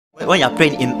When you are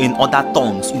praying in other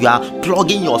tongues, you are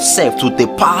plugging yourself to the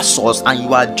power source and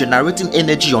you are generating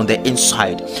energy on the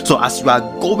inside. So as you are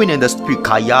going in the spirit,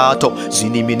 kayato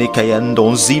zinimini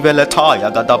kayendon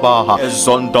ziveletaya gadabaha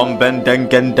zondon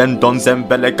bendengenden don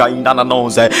zembele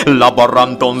kaindananonze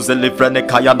labarandon zelifrene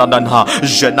kayanananha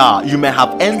jena. You may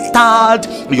have entered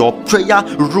your prayer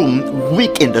room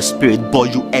weak in the spirit,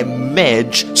 but you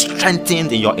emerge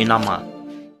strengthened in your inner man.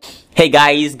 Hey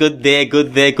guys, good day.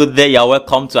 You're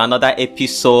welcome to another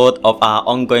episode of our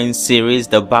ongoing series.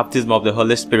 The Baptism of the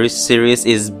Holy Spirit series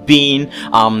is being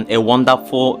a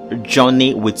wonderful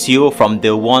journey with you from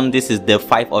day one. This is day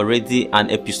 5 already, and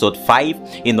episode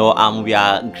 5. We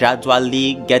are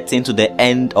gradually getting to the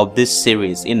end of this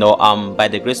series. By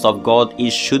the grace of God,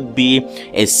 it should be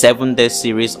a 7-day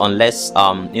series unless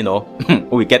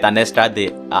we get an extra day.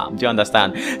 Do you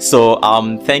understand? So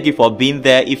thank you for being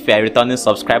there. If you're a returning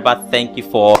subscriber, thank you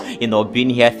for being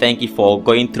here. Thank you for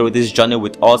going through this journey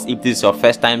with us. If this is your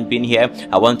first time being here,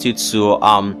 I want you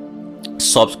to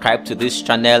subscribe to this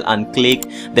channel and click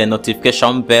the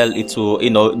notification bell. It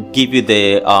will give you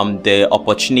the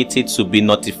opportunity to be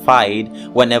notified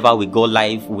whenever we go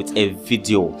live with a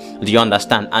video. Do you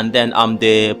understand? And then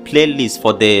the playlist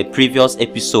for the previous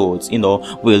episodes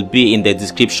will be in the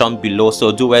description below,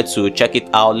 so do well to check it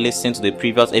out, listen to the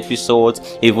previous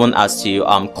episodes even as you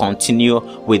continue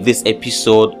with this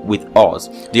episode with us.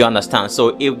 Do you understand?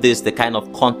 So if this is the kind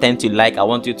of content you like, I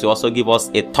want you to also give us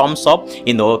a thumbs up.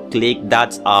 Click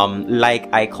that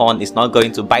like icon. It's not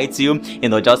going to bite you.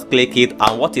 Just click it,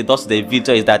 and what it does to the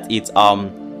video is that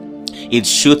it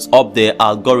shoots up the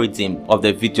algorithm of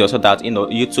the video, so that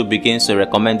YouTube begins to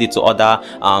recommend it to other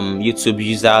YouTube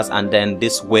users, and then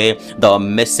this way the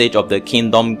message of the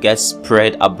kingdom gets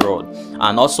spread abroad.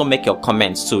 And also make your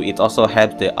comments too, it also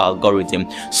helps the algorithm.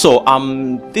 So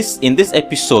in this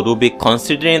episode we'll be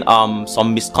considering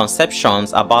some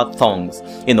misconceptions about tongues.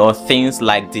 Things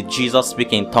like, did Jesus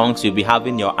speak in tongues? You'll be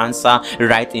having your answer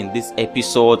right in this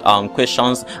episode.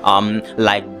 Questions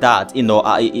like that.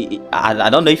 I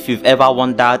don't know if you've ever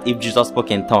wondered if Jesus spoke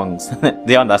in tongues.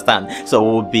 Do you understand? So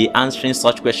we'll be answering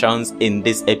such questions in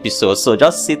this episode. So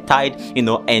just sit tight,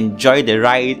 enjoy the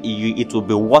ride. It will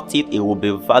be worth it. It will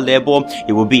be valuable.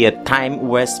 It will be a time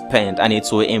well spent, and it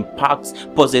will impact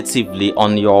positively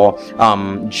on your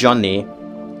journey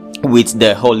with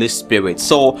the Holy Spirit.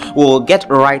 So we'll get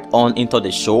right on into the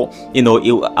show.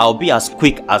 I'll be as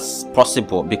quick as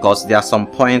possible because there are some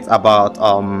points about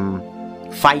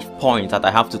 5 points that I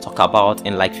have to talk about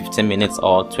in like 15 minutes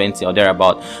or 20 or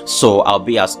thereabout. So I'll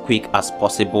be as quick as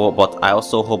possible, but I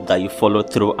also hope that you follow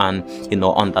through and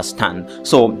understand.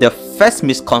 So the first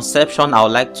misconception I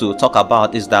would like to talk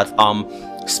about is that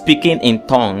speaking in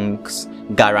tongues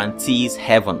guarantees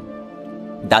heaven.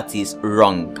 That is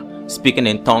wrong. Speaking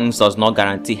in tongues does not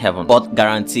guarantee heaven. What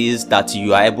guarantees that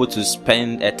you are able to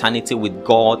spend eternity with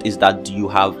God is that you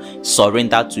have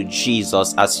surrendered to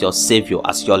Jesus as your Savior,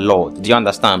 as your Lord. Do you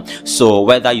understand? So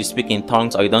whether you speak in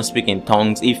tongues or you don't speak in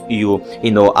tongues, if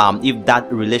if that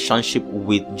relationship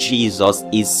with Jesus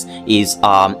is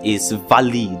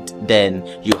valid, then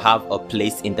you have a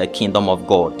place in the kingdom of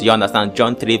God. Do you understand?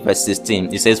 John 3 verse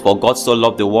 16, it says, For God so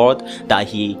loved the world that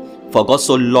he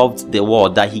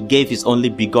gave his only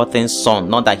begotten son,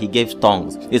 not that he gave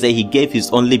tongues. He said he gave his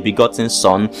only begotten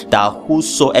son, that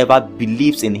whosoever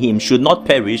believes in him should not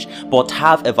perish but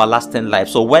have everlasting life.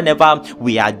 So whenever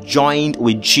we are joined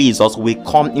with Jesus, we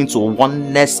come into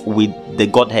oneness with the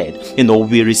Godhead.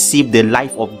 We receive the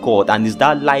life of God, and it's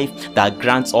that life that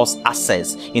grants us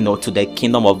access to the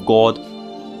kingdom of God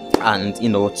and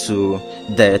to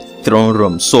the throne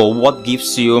room. So what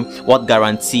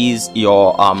guarantees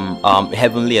your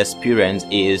heavenly experience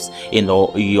is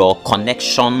your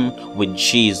connection with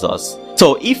Jesus.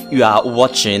 So if you are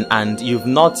watching and you've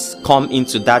not come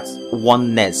into that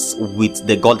oneness with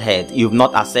the Godhead, you've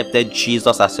not accepted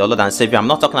Jesus as your Lord and Savior. I'm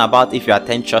not talking about if you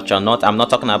attend church or not. I'm not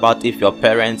talking about if your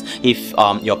parents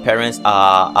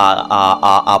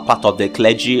are part of the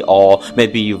clergy, or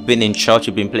maybe you've been in church,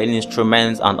 you've been playing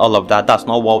instruments and all of that. That's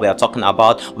not what we are talking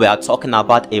about. We are talking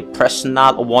about a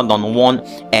personal one-on-one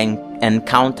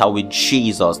encounter with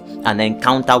Jesus, an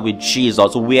encounter with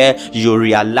Jesus where you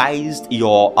realized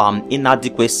your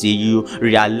inadequacy, you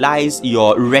realize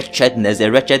your wretchedness,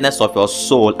 the wretchedness of your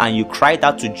soul, and you cried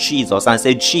out to Jesus and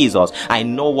said, Jesus, I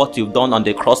know what you've done on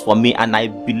the cross for me, and I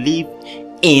believe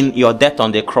in your death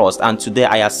on the cross, and today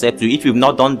I accept you. If you've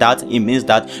not done that, it means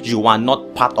that you are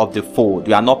not part of the fold.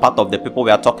 You are not part of the people we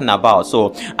are talking about.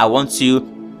 So I want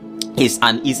you It's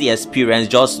an easy experience.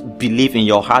 Just believe in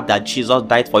your heart that Jesus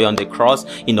died for you on the cross,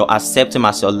 accept him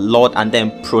as your Lord, and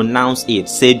then pronounce it.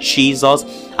 Say, Jesus,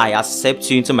 I accept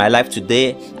you into my life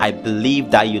today. I believe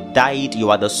that you died, you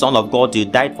are the Son of God, you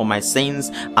died for my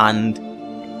sins, and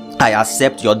I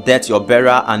accept your death, your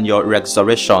burial, and your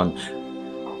resurrection.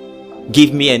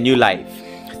 Give me a new life.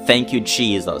 Thank you,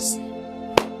 Jesus.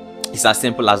 It's as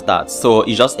simple as that. So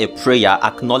it's just a prayer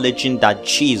acknowledging that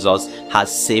Jesus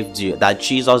has saved you, that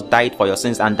Jesus died for your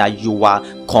sins, and that you are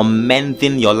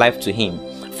commending your life to him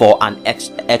for an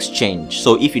exchange.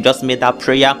 So if you just made that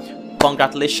prayer,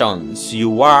 congratulations,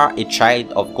 you are a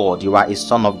child of God, you are a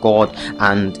son of God,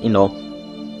 and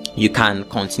you can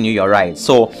continue your ride.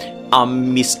 So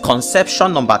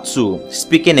misconception number 2: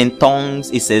 speaking in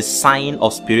tongues is a sign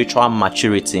of spiritual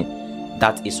maturity.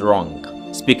 That is wrong.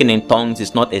 Speaking in tongues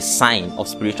is not a sign of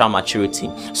spiritual maturity.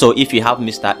 So if you have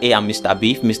Mr. A and Mr.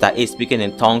 B, if Mr. A is speaking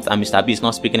in tongues and Mr. B is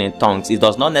not speaking in tongues, it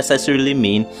does not necessarily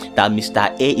mean that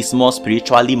Mr. A is more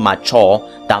spiritually mature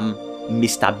than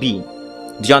Mr. B.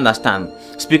 Do you understand?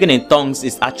 Speaking in tongues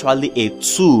is actually a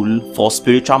tool for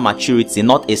spiritual maturity,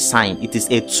 not a sign. It is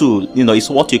a tool. It's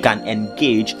what you can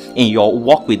engage in your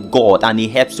walk with God, and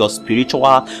it helps your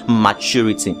spiritual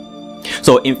maturity.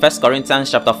 So in 1 Corinthians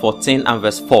chapter 14 and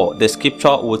verse 4, the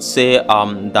scripture would say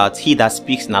that he that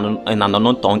speaks in an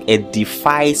unknown tongue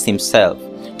edifies himself.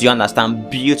 Do you understand?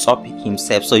 Builds up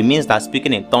himself. So it means that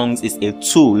speaking in tongues is a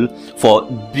tool for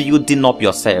building up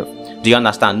yourself. Do you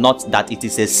understand? Not that it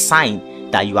is a sign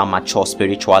that you are mature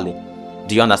spiritually.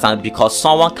 Do you understand? Because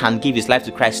someone can give his life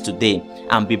to Christ today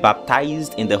and be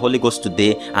baptized in the Holy Ghost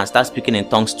today and start speaking in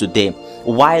tongues today,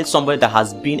 while somebody that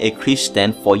has been a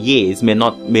Christian for years may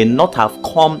not have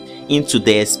come into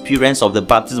the experience of the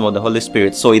baptism of the Holy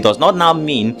Spirit. So it does not now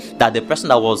mean that the person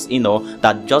that was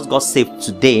that just got saved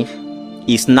today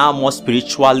is now more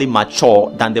spiritually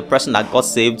mature than the person that got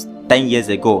saved 10 years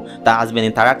ago, that has been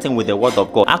interacting with the word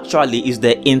of God. Actually, it's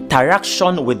the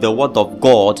interaction with the word of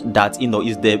God that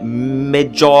is the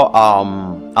major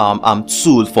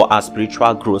tool for our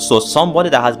spiritual growth. So somebody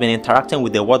that has been interacting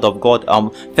with the word of God,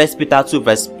 1 Peter 2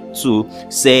 verse 2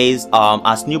 says,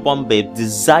 as newborn babe,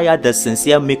 desire the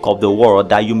sincere milk of the word,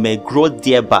 that you may grow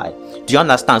thereby. Do you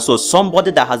understand? So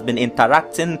somebody that has been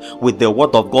interacting with the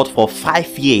word of God for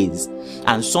 5 years,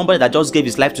 and somebody that just gave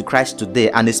his life to Christ today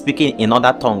and is speaking in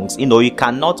other tongues, you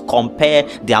cannot compare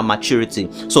their maturity.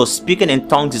 So speaking in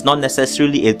tongues is not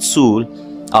necessarily a tool.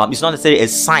 It's not necessarily a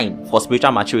sign for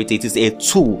spiritual maturity. It is a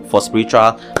tool for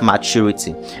spiritual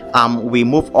maturity. We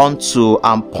move on to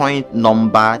point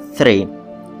number 3.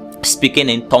 Speaking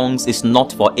in tongues is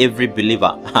not for every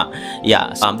believer.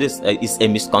 This is a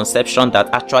misconception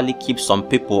that actually keeps some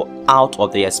people out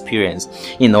of the experience.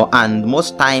 And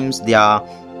most times their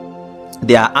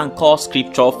anchor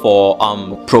scripture for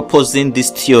proposing this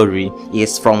theory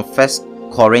is from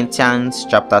 1 Corinthians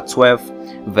chapter 12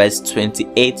 verse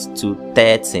 28 to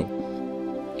 30.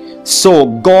 So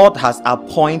God has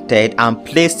appointed and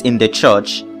placed in the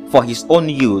church for his own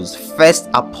use, first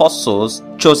apostles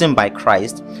chosen by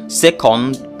Christ,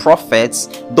 second prophets,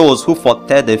 those who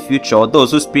foretell the future,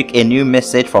 those who speak a new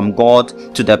message from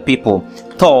God to the people,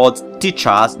 third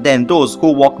teachers, then those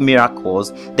who work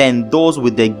miracles, then those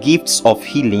with the gifts of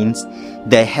healings,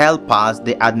 the helpers,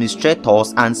 the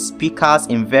administrators, and speakers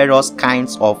in various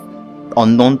kinds of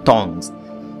unknown tongues.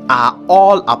 Are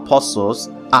all apostles?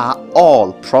 Are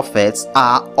all prophets?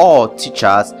 Are all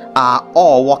teachers? Are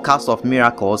all workers of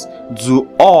miracles? Do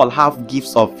all have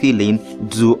gifts of healing?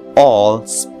 Do all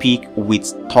speak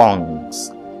with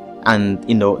tongues? And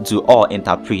do all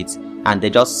interpret? And they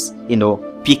just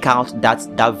pick out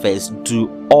that verse,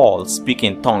 do all speak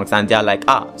in tongues, and they're like,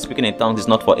 speaking in tongues is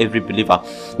not for every believer.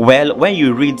 Well, when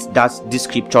you read this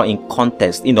scripture in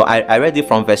context, I read it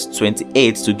from verse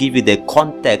 28 to give you the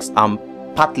context,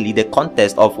 partly the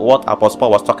context of what Apostle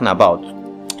Paul was talking about.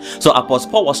 So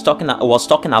Apostle Paul was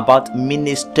talking about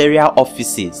ministerial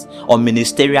offices or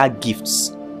ministerial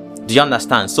gifts. Do you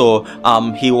understand? So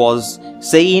he was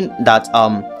saying that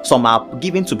some are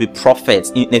given to be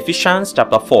prophets. In Ephesians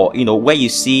chapter 4, where you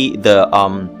see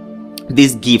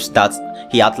these gifts that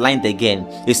he outlined again,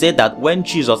 he said that when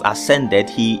Jesus ascended,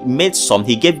 he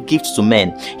gave gifts to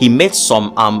men. He made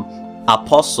some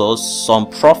apostles, some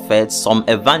prophets, some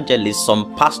evangelists,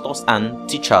 some pastors and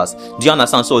teachers. Do you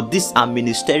understand? So these are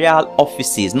ministerial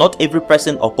offices. Not every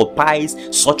person occupies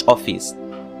such office.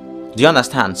 Do you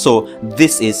understand? So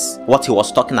this is what he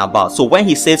was talking about. So when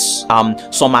he says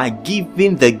some are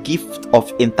given the gift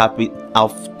of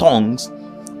tongues,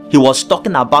 he was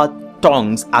talking about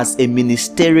tongues as a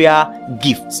ministerial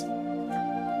gift.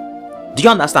 Do you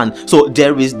understand? So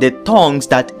there is the tongues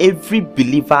that every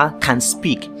believer can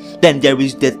speak. Then there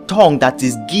is the tongue that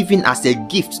is given as a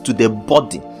gift to the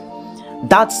body.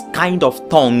 That kind of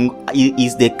tongue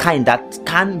is the kind that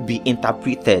can be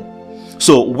interpreted.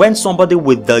 So when somebody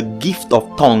with the gift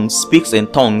of tongues speaks in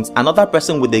tongues, another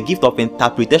person with the gift of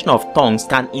interpretation of tongues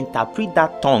can interpret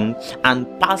that tongue and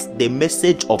pass the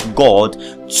message of God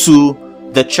to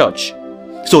the church.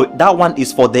 So that one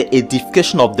is for the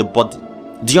edification of the body.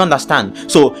 Do you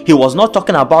understand? So he was not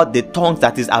talking about the tongues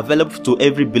that is available to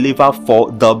every believer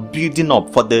for the building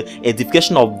up, for the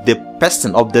edification of the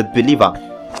person, of the believer.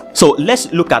 So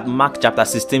let's look at Mark chapter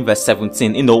 16 verse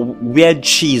 17, where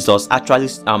Jesus actually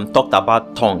talked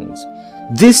about tongues.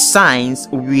 These signs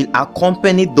will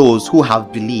accompany those who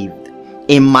have believed.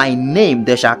 In my name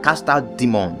they shall cast out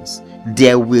demons.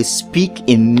 They will speak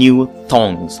in new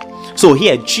tongues. So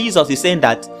here Jesus is saying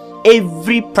that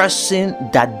every person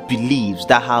that believes,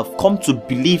 that have come to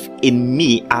believe in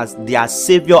me as their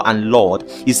Savior and Lord,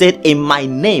 he said, in my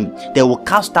name they will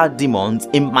cast out demons,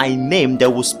 in my name they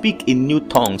will speak in new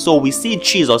tongues. So we see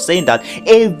Jesus saying that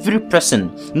every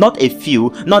person, not a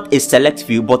few, not a select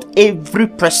few, but every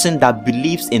person that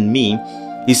believes in me,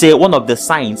 he said one of the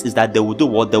signs is that they will do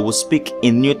what? They will speak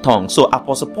in new tongues. So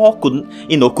Apostle Paul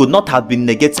could not have been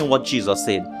negating what Jesus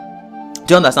said.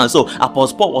 Do you understand? So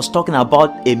Apostle Paul was talking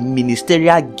about a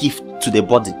ministerial gift to the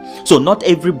body. So not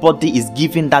everybody is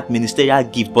given that ministerial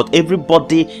gift, but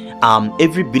everybody,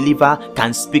 every believer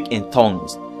can speak in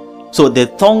tongues. So the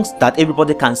tongues that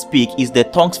everybody can speak is the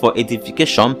tongues for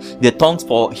edification, the tongues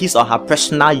for his or her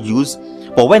personal use.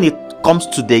 But when it comes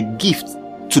to the gift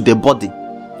to the body,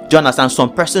 do you understand?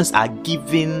 Some persons are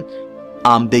given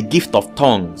the gift of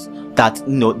tongues, that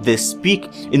they speak,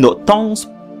 tongues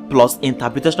plus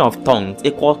interpretation of tongues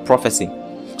equals prophecy.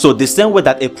 So the same way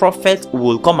that a prophet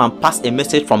will come and pass a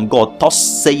message from God,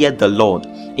 thus saith the Lord,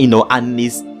 and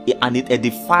it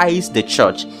edifies the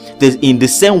church. In the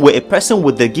same way, a person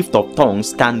with the gift of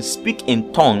tongues can speak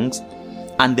in tongues,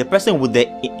 and the person with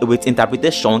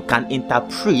interpretation can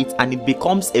interpret, and it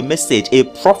becomes a message, a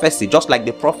prophecy, just like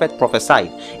the prophet prophesied,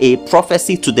 a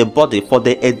prophecy to the body for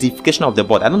the edification of the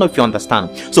body. I don't know if you understand.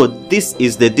 So this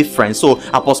is the difference. So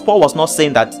Apostle Paul was not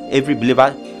saying that every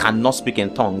believer cannot speak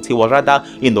in tongues. He was rather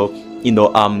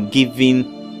giving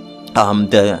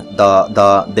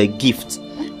the gift.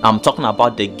 I'm talking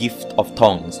about the gift of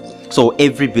tongues. So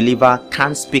every believer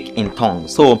can speak in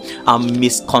tongues. So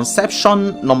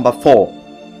misconception number 4: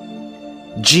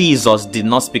 Jesus did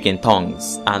not speak in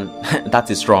tongues, and that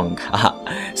is wrong.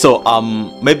 So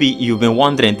maybe you've been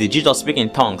wondering, did Jesus speak in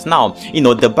tongues? Now,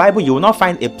 the Bible, you will not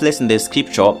find a place in the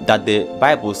scripture that the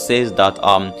Bible says that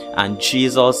and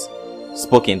Jesus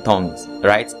spoke in tongues,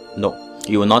 right? No,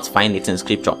 you will not find it in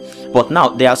scripture. But now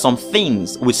there are some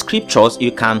things with scriptures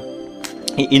you can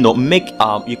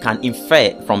you can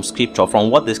infer from scripture, from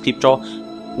what the scripture,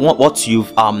 what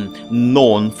you've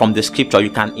known from the scripture. You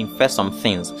can infer some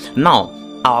things. Now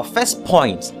our first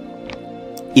point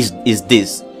is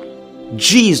this: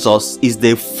 Jesus is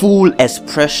the full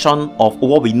expression of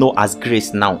what we know as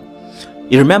grace. Now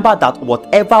you remember that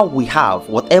whatever we have,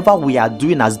 whatever we are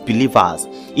doing as believers,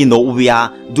 we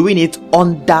are doing it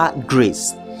under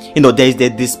grace. There is the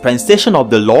dispensation of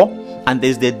the law, and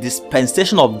there's the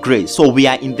dispensation of grace. So we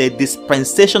are in the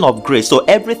dispensation of grace. So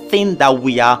everything that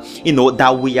we are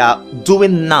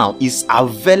doing now is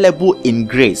available in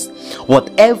grace.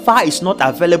 Whatever is not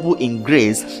available in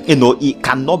grace, it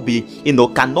cannot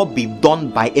be done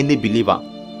by any believer.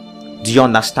 Do you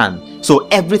understand? So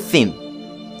everything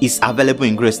is available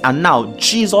in grace, and now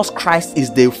Jesus Christ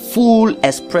is the full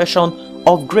expression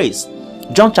of grace.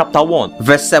 John chapter 1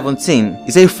 verse 17,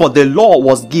 it says, for the law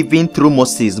was given through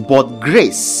Moses, but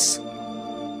grace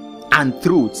and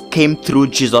truth came through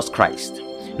Jesus Christ.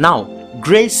 Now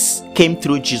grace came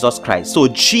through Jesus Christ. So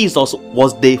Jesus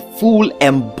was the full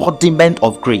embodiment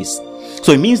of grace.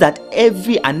 So it means that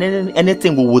every and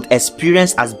anything we would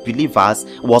experience as believers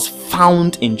was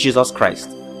found in Jesus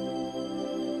Christ.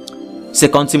 2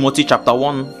 Timothy chapter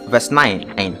 1 verse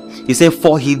 9, he said,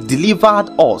 for he delivered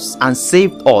us and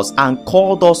saved us and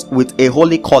called us with a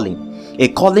holy calling, a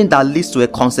calling that leads to a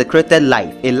consecrated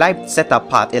life, a life set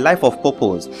apart, a life of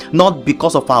purpose, not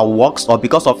because of our works or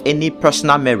because of any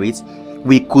personal merit.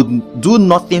 We could do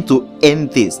nothing to earn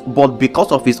this, but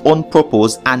because of his own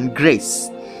purpose and grace,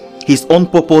 his own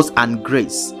purpose and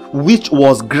grace, which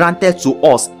was granted to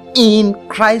us in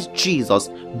Christ Jesus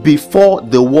before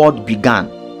the world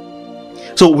began.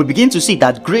 So we begin to see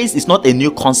that grace is not a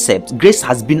new concept. Grace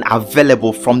has been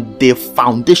available from the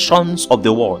foundations of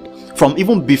the world. From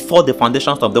even before the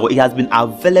foundations of the world, it has been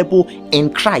available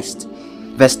in Christ.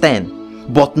 Verse 10,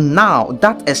 But now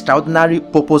that extraordinary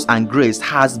purpose and grace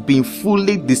has been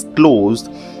fully disclosed,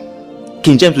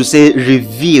 King James will say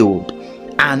revealed,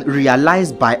 and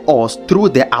realized by us through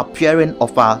the appearing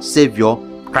of our Savior,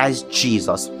 Christ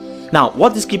Jesus. Now,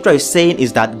 what the scripture is saying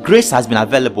is that grace has been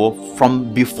available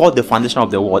from before the foundation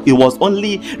of the world. It was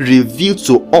only revealed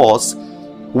to us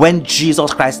when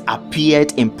Jesus Christ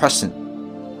appeared in person.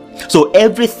 So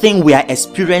everything we are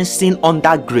experiencing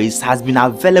under grace has been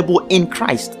available in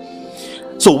Christ.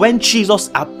 So when Jesus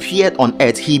appeared on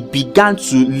earth, he began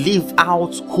to live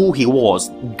out who he was,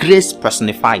 grace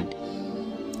personified.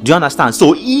 Do you understand?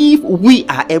 So if we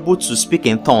are able to speak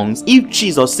in tongues, if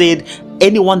Jesus said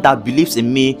anyone that believes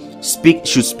in me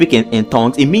should speak in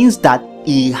tongues, it means that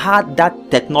he had that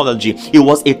technology. It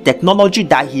was a technology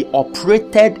that he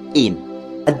operated in.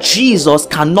 Jesus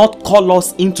cannot call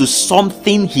us into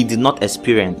something he did not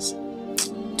experience.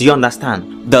 Do you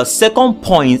understand? The second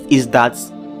point is that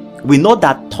we know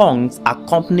that tongues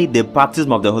accompany the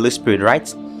baptism of the Holy Spirit,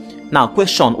 right? Now,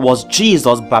 question: was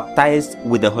Jesus baptized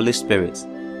with the Holy Spirit?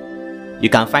 You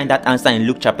can find that answer in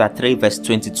Luke chapter 3 verse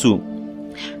 22.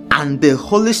 And the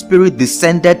Holy Spirit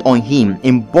descended on him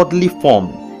in bodily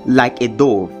form like a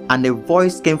dove, and a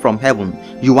voice came from heaven,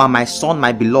 "You are my son,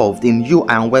 my beloved, in you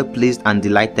I am well pleased and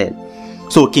delighted."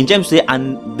 So King James say,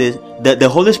 and the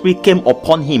Holy Spirit came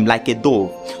upon him like a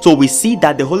dove. So we see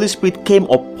that the Holy Spirit came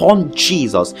upon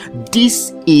Jesus.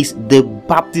 This is the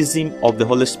baptism of the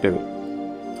Holy Spirit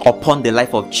upon the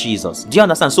life of Jesus. Do you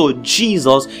understand? So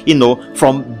Jesus,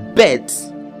 from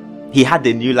birth, he had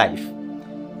a new life.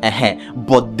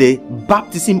 But the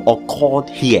baptism occurred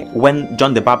here when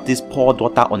John the Baptist poured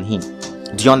water on him.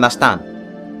 Do you understand?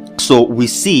 So we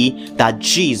see that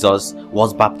Jesus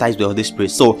was baptized with the Holy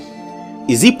Spirit. So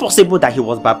is it possible that he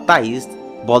was baptized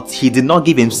but he did not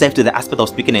give himself to the aspect of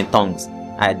speaking in tongues?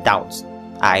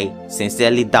 I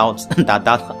sincerely doubt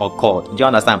that occurred. Do you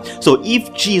understand? So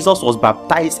if Jesus was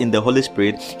baptized in the Holy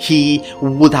Spirit, he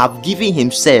would have given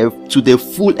himself to the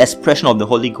full expression of the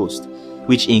Holy Ghost,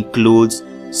 which includes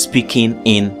speaking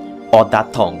in other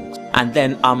tongues. And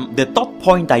then the third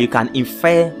point that you can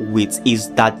infer with is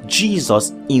that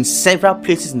Jesus, in several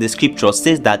places in the scripture,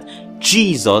 says that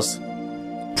Jesus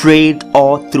prayed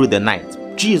all through the night.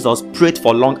 Jesus prayed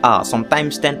for long hours,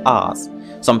 sometimes 10 hours,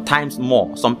 sometimes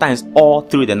more, sometimes all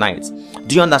through the night.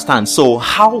 Do you understand? So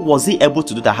how was he able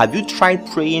to do that? Have you tried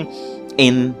praying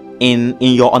in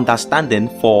your understanding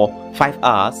for 5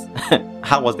 hours?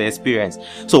 How was the experience?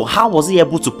 So how was he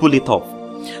able to pull it off?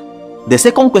 The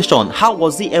second question: how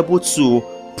was he able to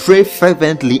pray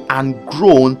fervently and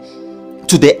groan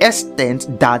to the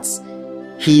extent that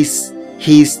his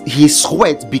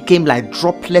sweat became like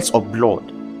droplets of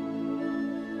blood?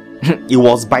 It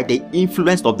was by the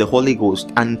influence of the Holy Ghost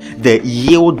and the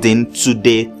yielding to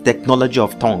the technology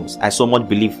of tongues. I so much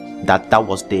believe that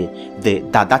was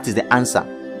that is the answer.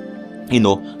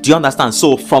 Do you understand?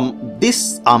 So from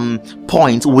this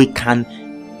point, we can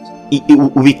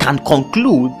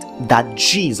conclude that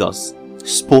Jesus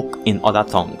spoke in other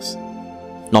tongues.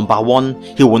 Number one,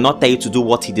 he will not tell you to do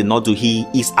what he did not do. He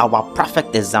is our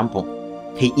perfect example.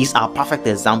 He is our perfect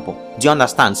example. Do you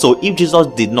understand? So if Jesus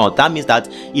did not, that means that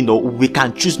we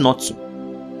can choose not to.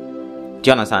 Do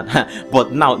you understand?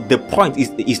 But now the point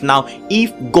is now,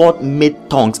 if God made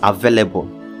tongues available,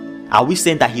 are we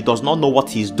saying that he does not know what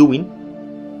he's doing?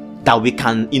 That we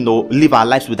can live our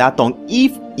lives without tongue?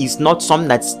 If it's not something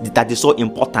that is so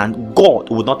important, God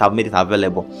would not have made it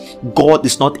available. God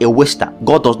is not a waster.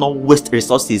 God does not waste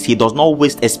resources. He does not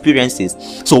waste experiences.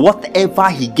 So whatever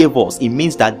he gave us, it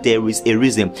means that there is a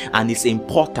reason, and it's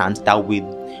important that we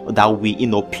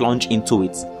plunge into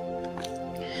it.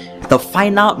 The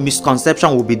final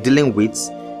misconception we'll be dealing with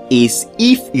is,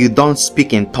 if you don't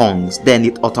speak in tongues, then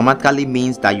it automatically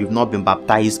means that you've not been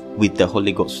baptized with the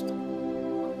Holy Ghost.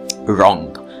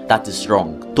 Wrong. That is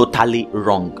wrong. Totally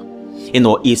wrong.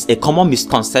 It's a common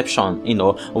misconception.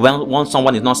 When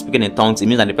someone is not speaking in tongues, it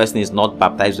means that the person is not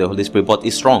baptized with the Holy Spirit. But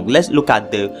it's wrong. Let's look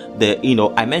at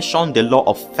the I mentioned the law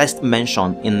of first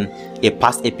mention in a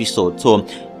past episode. So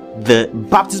the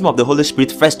baptism of the Holy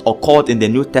Spirit first occurred in the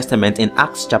New Testament in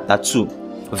Acts chapter 2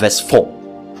 verse 4.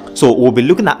 So we'll be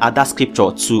looking at that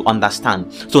scripture to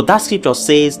understand. So that scripture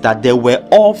says that they were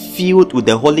all filled with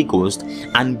the Holy Ghost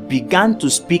and began to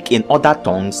speak in other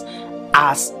tongues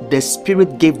as the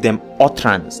Spirit gave them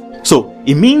utterance. So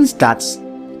it means that,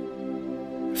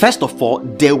 first of all,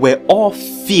 they were all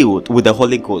filled with the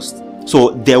Holy Ghost.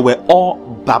 So they were all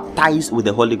baptized with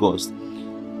the Holy Ghost.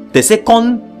 The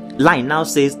second line now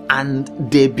says, and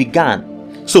they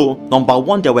began. So number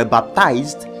one, they were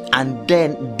baptized, and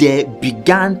then they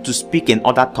began to speak in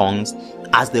other tongues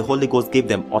as the Holy Ghost gave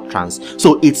them utterance.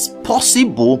 So it's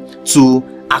possible to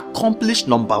accomplish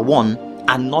number 1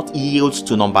 and not yield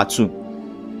to number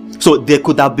 2. So they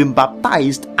could have been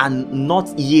baptized and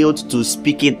not yield to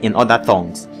speaking in other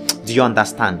tongues. Do you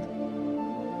understand?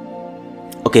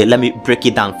 Okay, let me break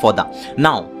it down further.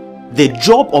 Now, the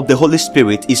job of the Holy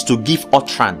Spirit is to give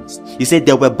utterance. He said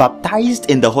they were baptized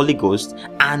in the Holy Ghost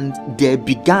and the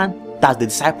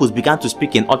disciples began to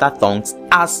speak in other tongues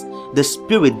as the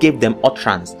Spirit gave them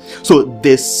utterance. So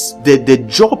the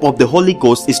job of the Holy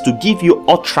Ghost is to give you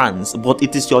utterance, but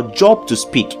it is your job to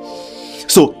speak.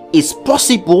 So it's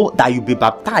possible that you be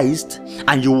baptized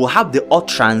and you will have the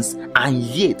utterance and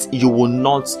yet you will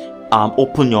not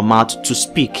open your mouth to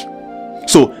speak.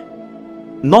 So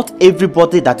not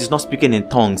everybody that is not speaking in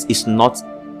tongues is not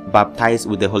baptized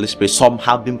with the Holy Spirit. Some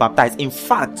have been baptized. In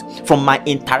fact, from my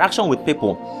interaction with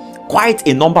people, quite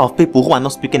a number of people who are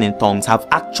not speaking in tongues have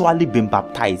actually been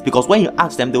baptized, because when you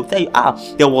ask them, they'll tell you,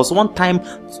 there was one time,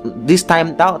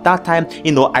 that time,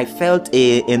 I felt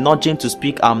a nudging to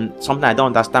speak something I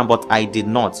don't understand, but I did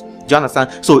not. Do you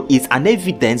understand? So it's an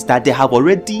evidence that they have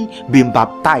already been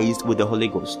baptized with the Holy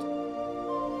Ghost.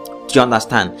 Do you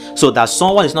understand? So that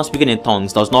someone is not speaking in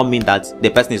tongues does not mean that the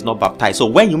person is not baptized. So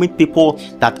when you meet people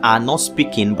that are not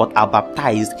speaking but are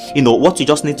baptized, what you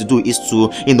just need to do is to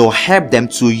help them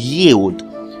to yield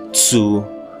to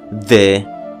the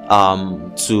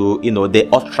the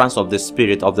utterance of the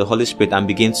Spirit, of the Holy Spirit, and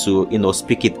begin to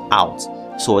speak it out.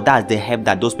 So that's the help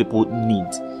that those people need.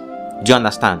 Do you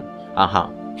understand?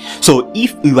 So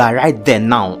if you are right there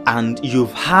now and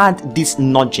you've had this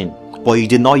nudging but you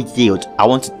did not yield, I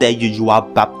want to tell you, you are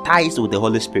baptized with the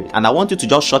Holy Spirit. And I want you to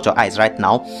just shut your eyes right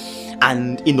now,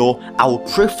 and I will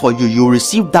pray for you. You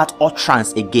receive that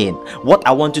utterance again. What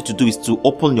I want you to do is to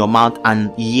open your mouth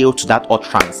and yield to that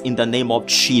utterance in the name of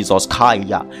Jesus.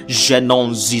 Kaya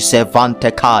Genon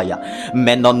Zisevante Kaya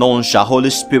Menononsha. Holy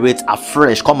Spirit,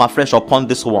 afresh, come afresh upon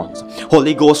these ones.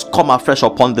 Holy Ghost, come afresh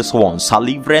upon these ones.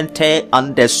 Salivrente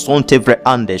andes sontevre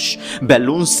andes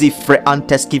belunzifre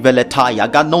antes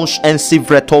kiveletaya ganonsh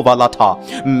ensivre tovalata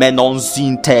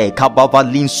menonzinte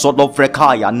kabavalin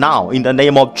solovrekaya. Now in the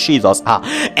name of Jesus.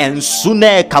 And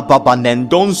sune kababa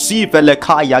nendon si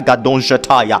velekaya gadon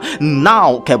jetaya.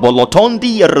 Now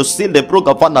kebolotondi rusile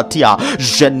brugavanatia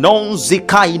genon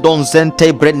zikai don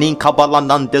zente brenin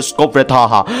kabalanan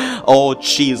discoveretaha. Oh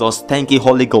Jesus, thank you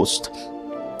Holy Ghost.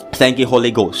 Thank you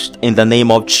Holy Ghost, in the name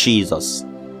of Jesus.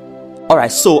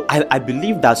 Alright, so I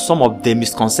believe that some of the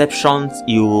misconceptions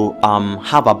you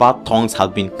have about tongues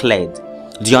have been cleared.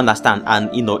 Do you understand? And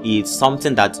it's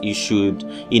something that you should,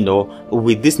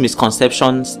 with these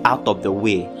misconceptions out of the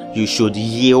way, you should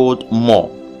yield more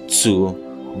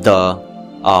to the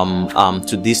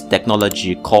to this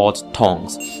technology called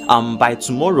tongues. By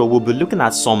tomorrow we'll be looking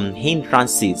at some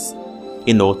hindrances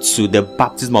to the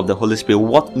baptism of the Holy Spirit.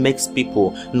 What makes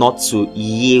people not to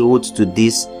yield to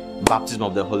this baptism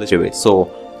of the Holy Spirit?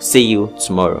 So see you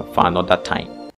tomorrow for another time.